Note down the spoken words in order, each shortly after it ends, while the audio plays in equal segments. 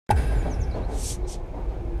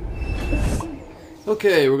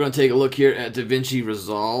Okay, we're going to take a look here at Davinci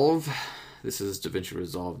Resolve. This is Davinci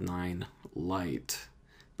Resolve 9 Lite.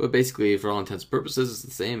 But basically, for all intents and purposes, it's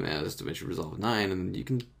the same as Davinci Resolve 9, and you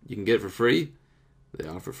can get it for free. They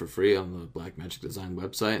offer for free on the Blackmagic Design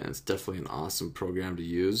website, and it's definitely an awesome program to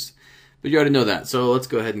use. But you already know that, so let's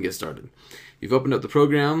go ahead and get started. You've opened up the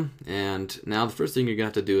program, and now the first thing you're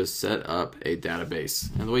going to have to do is set up a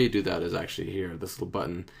database. And the way you do that is actually here, this little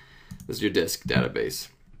button. This is your disk database.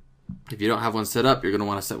 If you don't have one set up, you're going to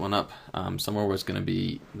want to set one up somewhere where it's going to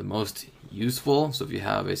be the most useful. So if you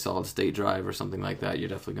have a solid state drive or something like that, you're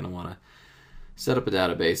definitely going to want to set up a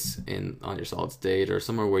database on your solid state or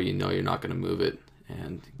somewhere where you know you're not going to move it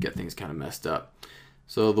and get things kind of messed up.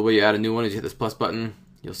 So the way you add a new one is you hit this plus button.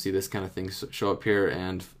 You'll see this kind of thing show up here,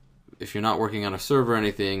 and if you're not working on a server or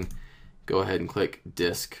anything, go ahead and click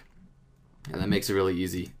disk, and that makes it really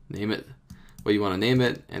easy. Name it what you want to name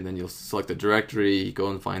it, and then you'll select the directory,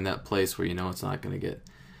 go and find that place where you know it's not going to get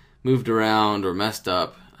moved around or messed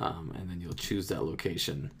up, and then you'll choose that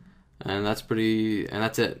location, and that's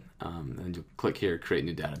it. And you'll click here, create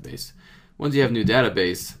new database. Once you have a new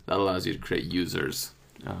database, that allows you to create users,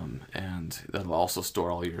 and that'll also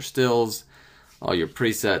store all your stills, all your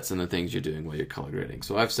presets, and the things you're doing while you're color grading.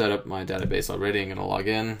 So I've set up my database already. I'm going to log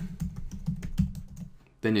in.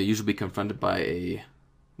 Then you'll usually be confronted by a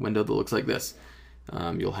window that looks like this.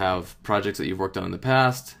 You'll have projects that you've worked on in the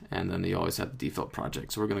past, and then you always have the default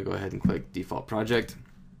project. So we're going to go ahead and click default project,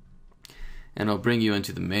 and it'll bring you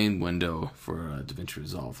into the main window for Davinci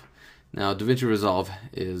Resolve. Now Davinci Resolve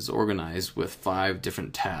is organized with 5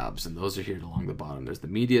 different tabs, and those are here along the bottom. There's the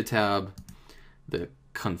media tab, the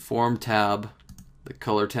conform tab, the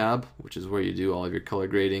color tab, which is where you do all of your color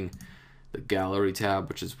grading, the gallery tab,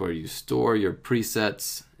 which is where you store your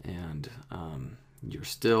presets and your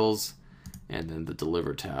stills, and then the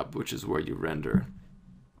deliver tab, which is where you render.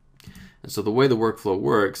 And so the way the workflow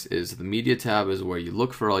works is the media tab is where you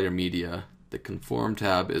look for all your media, the conform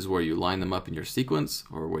tab is where you line them up in your sequence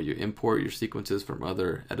or where you import your sequences from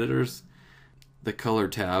other editors, the color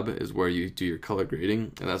tab is where you do your color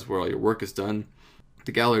grading, and that's where all your work is done.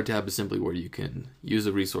 The gallery tab is simply where you can use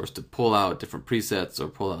a resource to pull out different presets or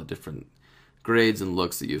pull out different grades and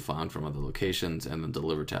looks that you found from other locations, and the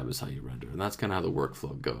deliver tab is how you render, and that's kind of how the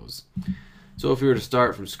workflow goes. So if we were to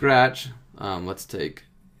start from scratch, let's take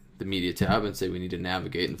the media tab and say we need to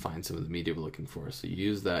navigate and find some of the media we're looking for. So you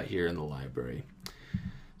use that here in the library.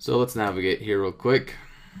 So let's navigate here real quick.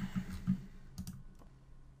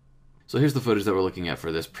 So here's the footage that we're looking at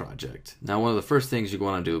for this project. Now one of the first things you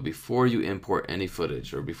want to do before you import any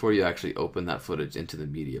footage, or before you actually open that footage into the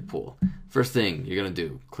media pool, first thing you're going to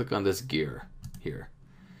do, click on this gear here.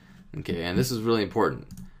 Okay, and this is really important.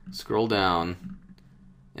 Scroll down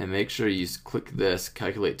and make sure you click this,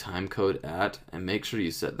 calculate timecode at, and make sure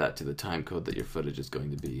you set that to the timecode that your footage is going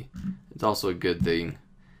to be. It's also a good thing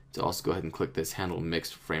to also go ahead and click this handle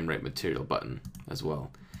mixed frame rate material button as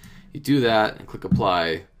well. You do that and click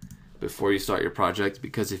apply before you start your project,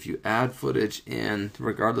 because if you add footage in,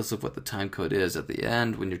 regardless of what the timecode is at the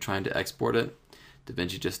end when you're trying to export it,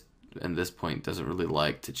 Davinci just at this point doesn't really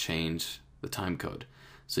like to change the timecode.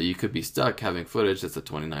 So you could be stuck having footage that's at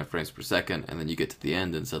 29 frames per second, and then you get to the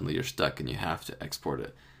end and suddenly you're stuck and you have to export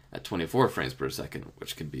it at 24 frames per second,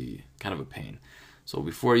 which can be kind of a pain. So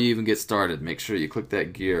before you even get started, make sure you click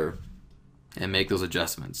that gear and make those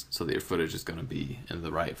adjustments so that your footage is going to be in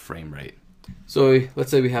the right frame rate. So let's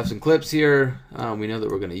say we have some clips here. We know that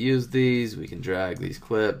we're going to use these. We can drag these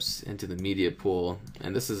clips into the media pool,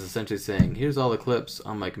 and this is essentially saying here's all the clips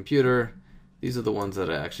on my computer. These are the ones that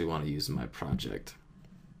I actually want to use in my project.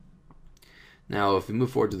 Now if we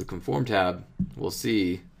move forward to the conform tab, we'll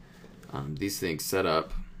see these things set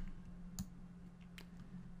up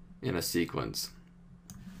in a sequence,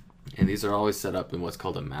 and these are always set up in what's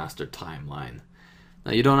called a master timeline.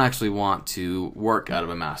 Now you don't actually want to work out of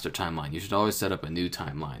a master timeline. You should always set up a new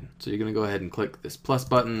timeline. So you're going to go ahead and click this plus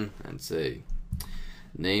button and say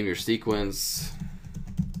name your sequence.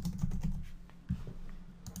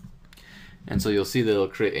 And so you'll see that it'll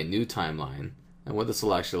create a new timeline. And what this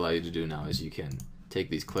will actually allow you to do now is you can take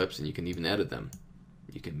these clips and you can even edit them.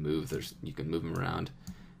 You can move them around.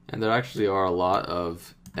 And there actually are a lot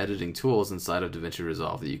of editing tools inside of Davinci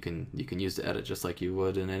Resolve that you can use to edit just like you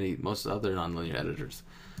would in most other nonlinear editors.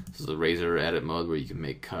 This is a razor edit mode where you can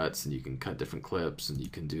make cuts and you can cut different clips and you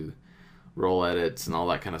can do roll edits and all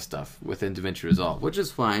that kind of stuff within Davinci Resolve, which is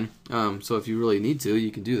fine. So if you really need to,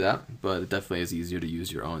 you can do that, but it definitely is easier to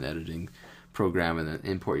use your own editing program and then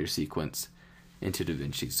import your sequence into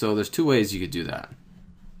Davinci. So there's 2 ways you could do that.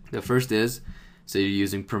 The first is, say you're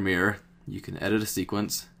using Premiere, you can edit a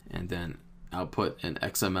sequence and then output an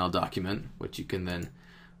XML document, which you can then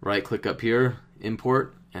right click up here,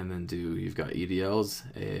 import, and then you've got EDLs,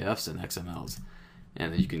 AAFs, and XMLs.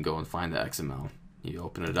 And then you can go and find the XML. You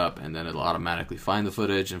open it up, and then it'll automatically find the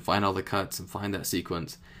footage and find all the cuts and find that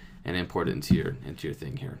sequence and import it into your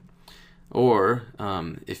thing here. Or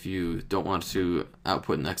if you don't want to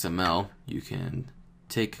output an XML, you can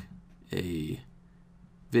take a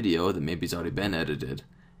video that maybe's already been edited,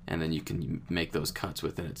 and then you can make those cuts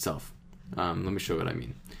within itself. Let me show you what I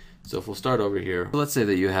mean. So if we'll start over here, let's say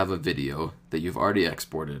that you have a video that you've already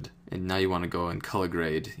exported, and now you want to go and color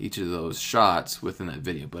grade each of those shots within that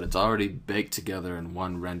video, but it's already baked together in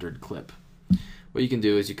one rendered clip. What you can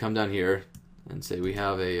do is you come down here and say we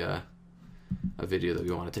have a video that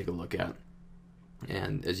we want to take a look at.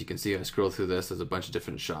 And as you can see, I scroll through this, there's a bunch of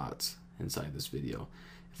different shots inside this video.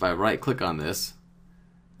 If I right click on this,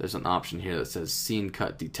 there's an option here that says scene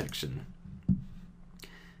cut detection.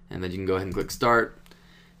 And then you can go ahead and click start,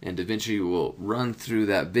 and Davinci will run through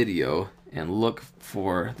that video and look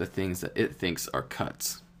for the things that it thinks are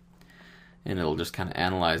cuts. And it'll just kind of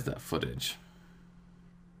analyze that footage.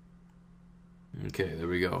 Okay, there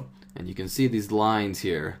we go. And you can see these lines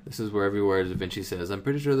here. This is where everywhere Davinci says, I'm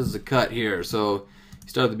pretty sure this is a cut here. So you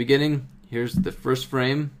start at the beginning, here's the first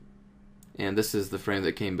frame, and this is the frame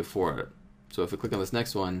that came before it. So if we click on this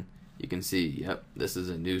next one, you can see, yep, this is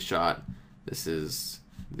a new shot, this is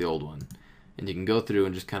the old one. And you can go through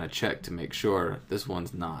and just kind of check to make sure this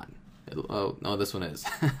one's not. Oh, no, this one is.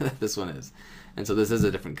 This one is. And so this is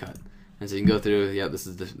a different cut. And so you can go through, yep, this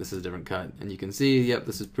is a different cut. And you can see, yep,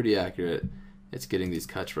 this is pretty accurate. It's getting these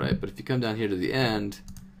cuts right. But if you come down here to the end,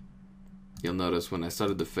 you'll notice when I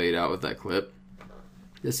started to fade out with that clip,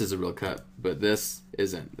 this is a real cut, but this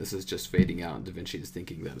isn't. This is just fading out, and Davinci is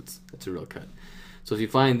thinking that it's a real cut. So if you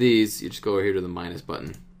find these, you just go over here to the minus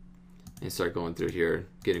button and start going through here,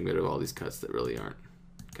 getting rid of all these cuts that really aren't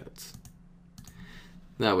cuts.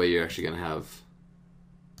 That way you're actually going to have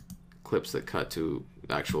clips that cut to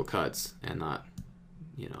actual cuts and not,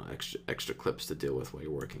 you know, extra clips to deal with while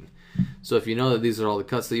you're working. So if you know that these are all the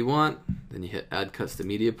cuts that you want, then you hit add cuts to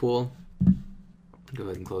media pool. Go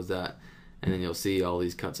ahead and close that, and then you'll see all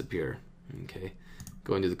these cuts appear. Okay,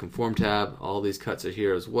 going to the conform tab, all these cuts are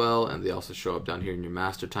here as well, and they also show up down here in your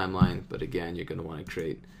master timeline. But again, you're going to want to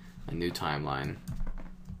create a new timeline.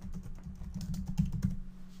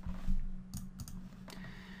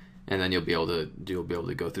 And then you'll be able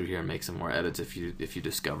to go through here and make some more edits if you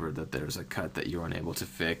discover that there's a cut that you weren't able to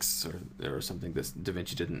fix, or there was something that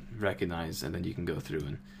Davinci didn't recognize, and then you can go through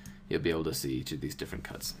and you'll be able to see each of these different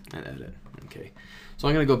cuts and edit. Okay, so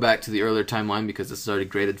I'm going to go back to the earlier timeline because this is already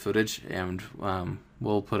graded footage, and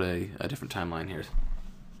we'll put a different timeline here.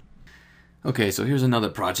 Okay, so here's another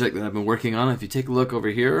project that I've been working on. If you take a look over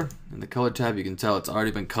here in the color tab, you can tell it's already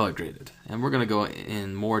been color graded. And we're going to go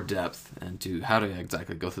in more depth into how to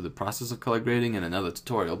exactly go through the process of color grading in another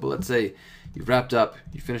tutorial. But let's say you've wrapped up,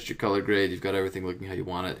 you finished your color grade, you've got everything looking how you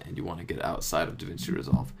want it, and you want to get outside of Davinci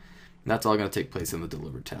Resolve. And that's all going to take place in the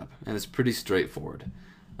Deliver tab. And it's pretty straightforward.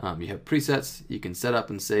 You have presets you can set up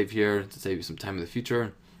and save here to save you some time in the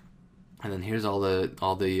future. And then here's all the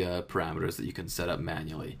parameters that you can set up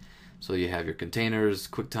manually. So you have your containers,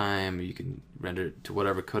 QuickTime, you can render it to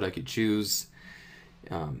whatever codec you choose.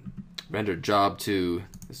 Render job to,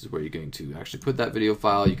 this is where you're going to actually put that video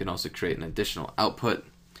file. You can also create an additional output.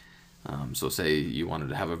 So say you wanted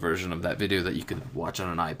to have a version of that video that you could watch on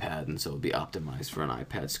an iPad, and so it would be optimized for an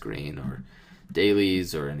iPad screen or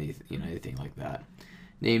dailies or anything like that.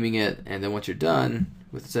 Naming it, and then once you're done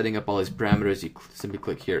with setting up all these parameters, you simply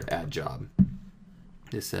click here, Add Job.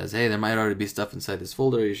 This says, hey, there might already be stuff inside this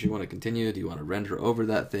folder. If you want to continue, do you want to render over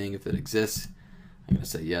that thing if it exists? I'm going to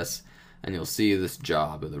say yes, and you'll see this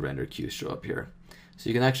job of the render queue show up here. So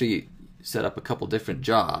you can actually set up a couple different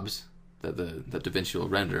jobs that Davinci will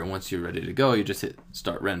render, and once you're ready to go, you just hit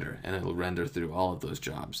Start Render, and it'll render through all of those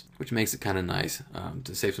jobs, which makes it kind of nice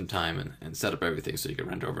to save some time and set up everything so you can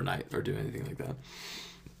render overnight or do anything like that.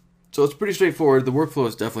 So it's pretty straightforward. The workflow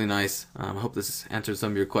is definitely nice. I hope this answered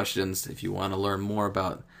some of your questions. If you want to learn more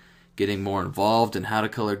about getting more involved in how to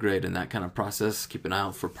color grade and that kind of process, keep an eye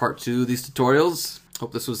out for part 2 of these tutorials.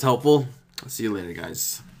 Hope this was helpful. I'll see you later,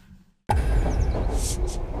 guys.